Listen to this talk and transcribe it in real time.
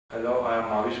Hello, I am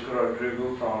Avishka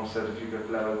Rodrigo from Certificate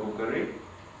Level Cookery,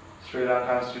 Sri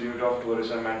Lanka Institute of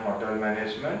Tourism and Hotel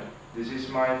Management. This is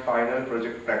my final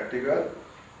project practical,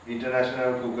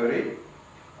 International Cookery.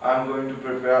 I am going to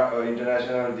prepare an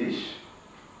international dish.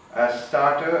 As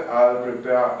starter, I will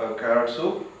prepare a carrot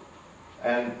soup,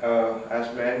 and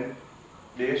as main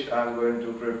dish, I am going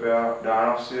to prepare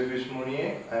Darne of Seer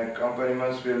Meuniere, and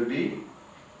accompaniments will be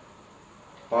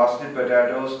parsley,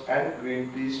 potatoes and green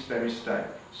peas Flemish style.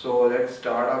 So let's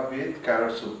start up with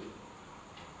carrot soup.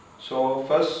 So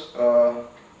first for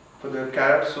the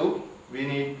carrot soup we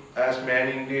need as main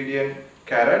ingredient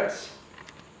carrots,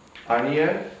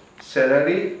 onion,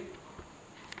 celery,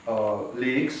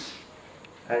 leeks,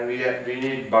 and we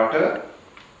need butter,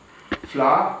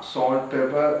 flour, salt,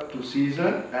 pepper to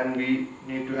season, and we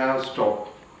need to have stock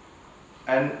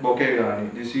and bouquet garni.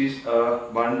 This is a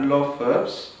bundle of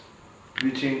herbs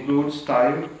which includes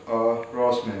thyme,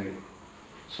 rosemary.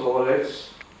 So let's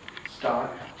start.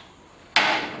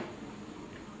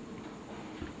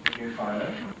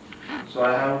 Fire. So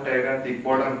I have taken thick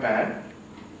bottom pan.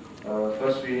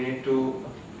 First we need to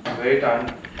wait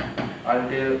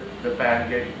until the pan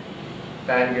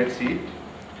gets heat.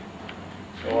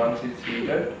 So once it's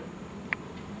heated,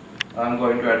 I am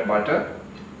going to add butter.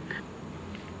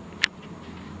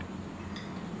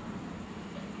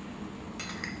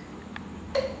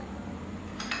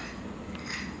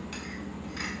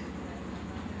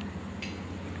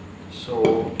 So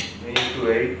we need to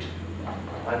wait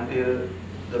until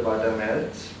the butter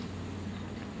melts.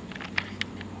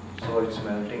 So it's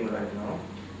melting right now.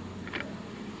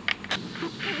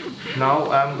 Now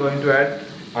I am going to add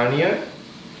onion,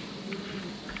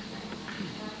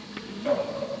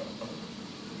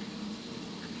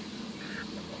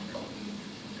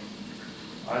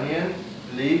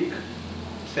 leek,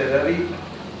 celery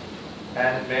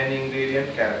and main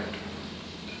ingredient carrot.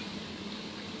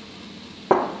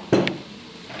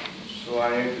 So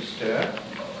I need to stir.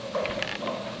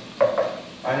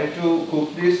 I need to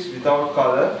cook this without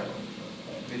color,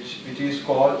 which is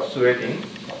called sweating.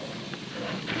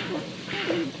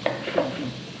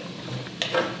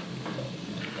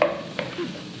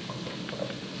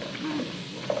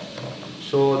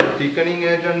 So the thickening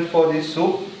agent for this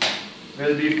soup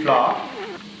will be flour.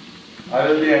 I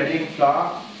will be adding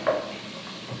flour.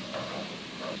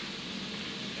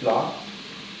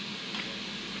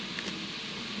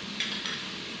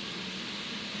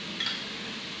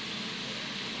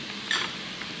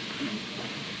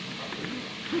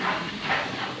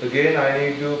 Again I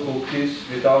need to cook this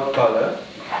without color,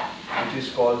 which is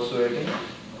called sweating.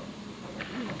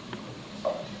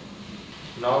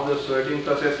 Now the sweating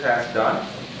process has done.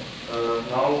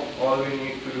 Now all we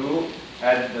need to do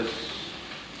add the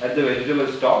vegetable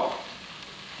stock.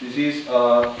 This is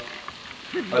a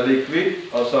liquid,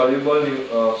 a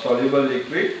soluble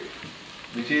liquid,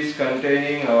 which is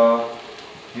containing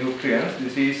nutrients.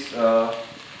 This is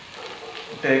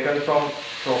taken from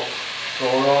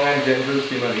prolonged and gentle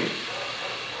simmering.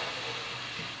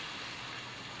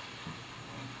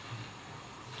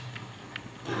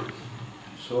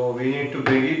 So we need to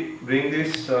bring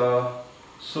this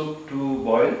soup to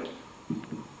boil.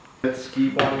 Let's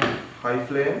keep on high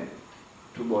flame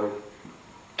to boil.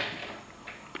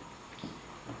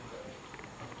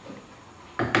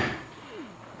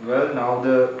 Well, now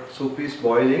the soup is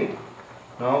boiling.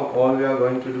 Now all we are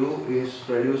going to do is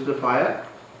reduce the fire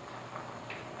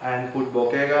and put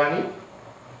bouquet garni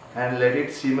and let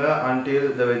it simmer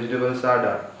until the vegetables are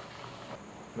done.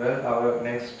 Well, our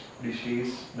next dish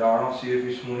is Darne of Seer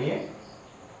Meuniere,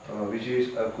 which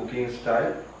is a cooking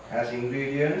style. As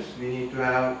ingredients, we need to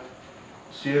have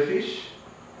seer fish,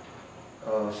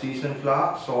 seasoned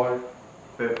flour, salt,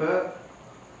 pepper,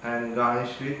 and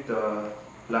garnish with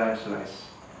lime slice.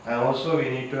 And also we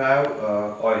need to have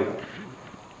oil.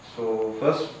 So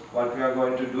first, what we are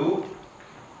going to do,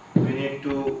 we need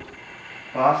to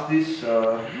pass this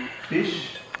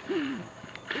fish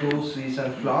through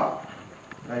seasoned flour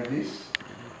like this.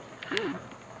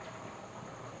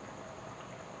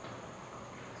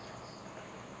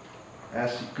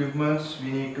 As equipments,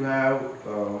 we need to have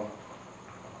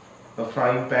a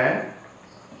frying pan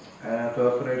and a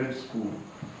perforated spoon.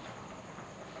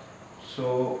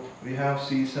 So we have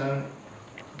seasoned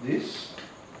this,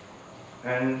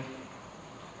 and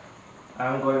I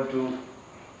am going to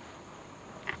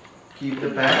keep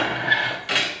the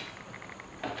pan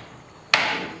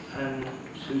and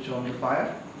switch on the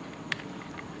fire.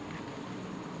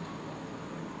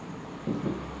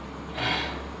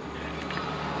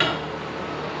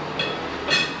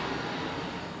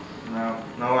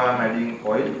 Now I am adding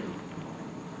oil.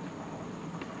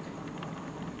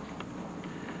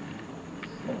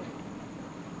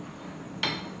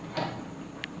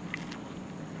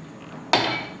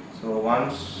 So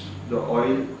once the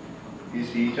oil is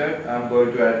heated, I am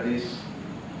going to add this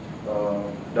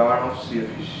darn of seer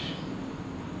fish.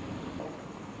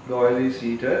 The oil is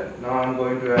heated. Now I am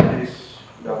going to add this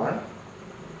darn.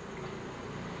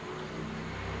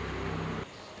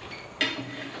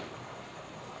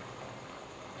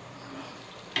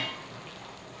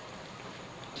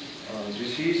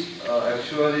 This is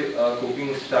actually a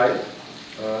cooking style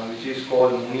which is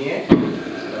called Meuniere.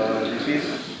 This is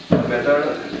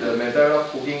the method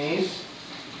of cooking is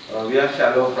we are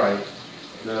shallow fry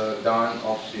the darn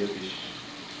of seer fish.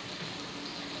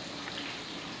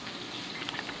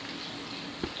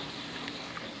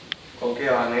 Okay,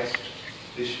 our next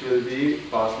dish will be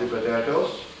parsley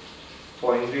potatoes.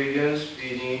 For ingredients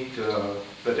we need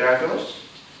potatoes,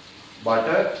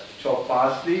 butter, chopped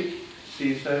parsley,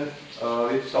 seasoned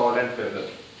with salt and pepper.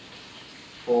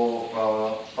 For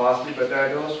parsley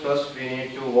potatoes, first we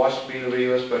need to wash, peel,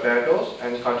 reverse potatoes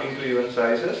and cut into even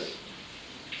sizes.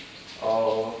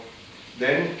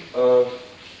 Then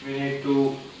we need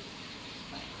to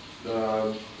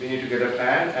get a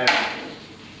pan and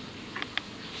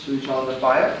switch on the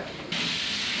fire.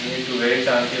 We need to wait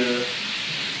until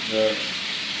the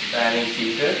pan is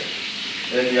heated.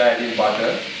 Then we are adding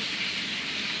butter.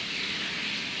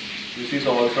 This is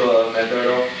also a method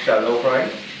of shallow frying.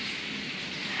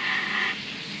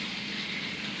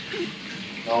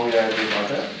 Now we are adding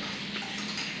butter.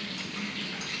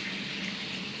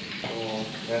 So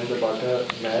when the butter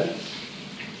melts,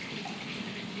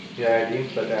 we are adding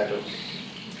potatoes.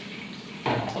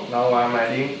 Now I am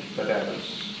adding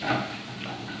potatoes.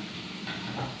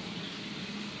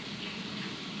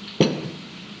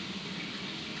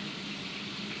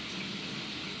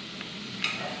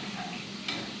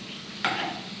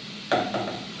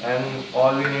 And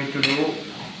all we need to do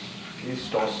is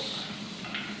toss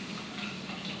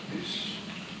this.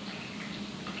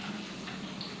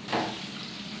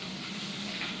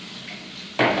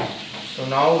 So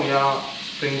now we are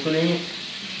sprinkling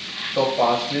chopped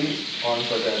parsley on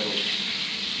potatoes.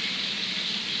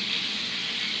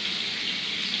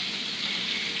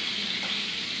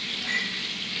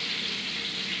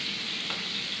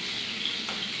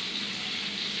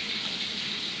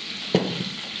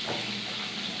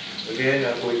 Again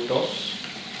a quick toss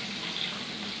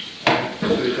and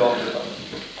switch off the fire.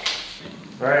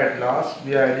 Right, at last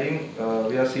we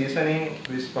are seasoning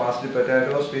this parsley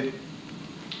potatoes with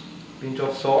pinch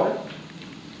of salt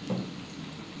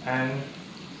and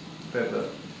pepper.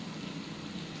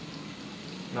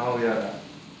 Now we are done.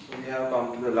 So we have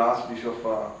come to the last dish of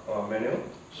our menu.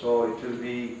 So it will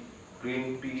be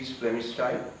green peas Flemish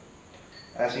style.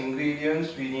 As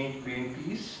ingredients we need green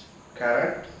peas,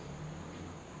 carrot,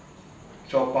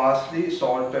 chopped parsley,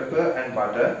 salt, pepper and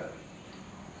butter.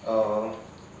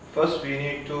 First we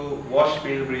need to wash,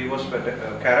 peel, reverse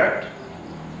carrot,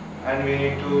 and we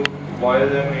need to boil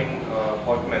them in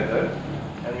hot method,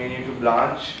 and we need to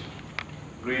blanch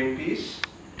green peas,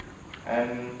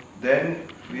 and then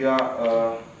we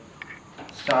are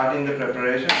starting the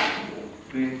preparation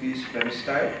green peas Flemish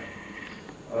style.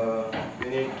 We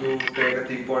need to take a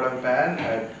thick bottom pan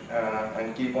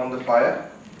and keep on the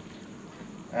fire,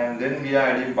 and then we are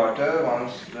adding butter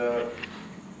once the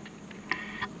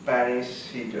pan is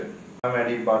heated. I am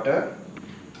adding butter.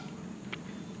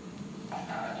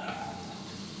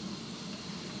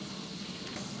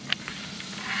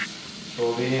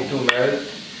 So we need to melt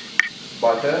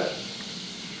butter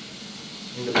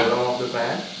in the bottom of the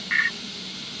pan,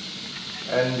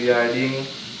 and we are adding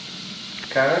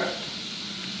carrot,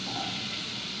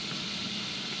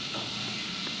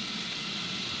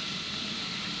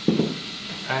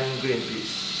 and green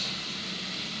peas.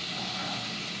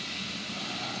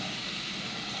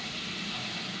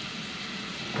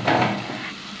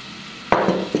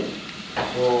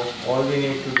 So all we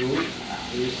need to do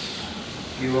is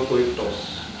give a quick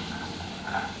toss.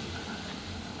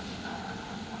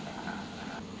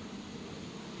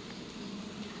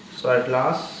 So at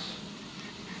last,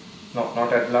 no,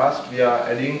 not at last, we are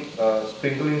adding,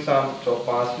 sprinkling some chopped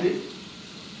parsley,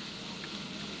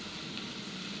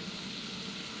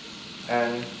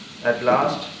 and at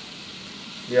last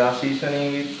we are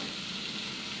seasoning with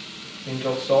pinch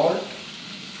of salt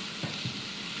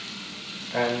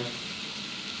and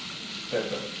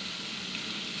pepper.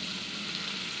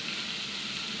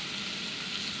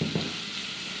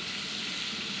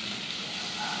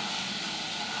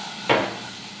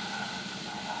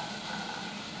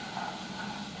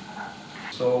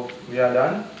 So we are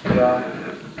done. We are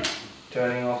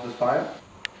turning off the fire.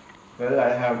 Well, I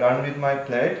have done with my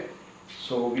plate.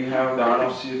 So we have Darne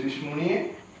of seer fish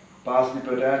Meuniere, parsley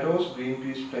potatoes, green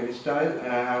peas Flemish style,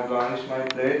 and I have garnished my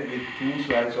plate with 2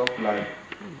 slices of lime.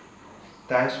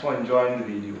 Thanks for enjoying the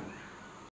video.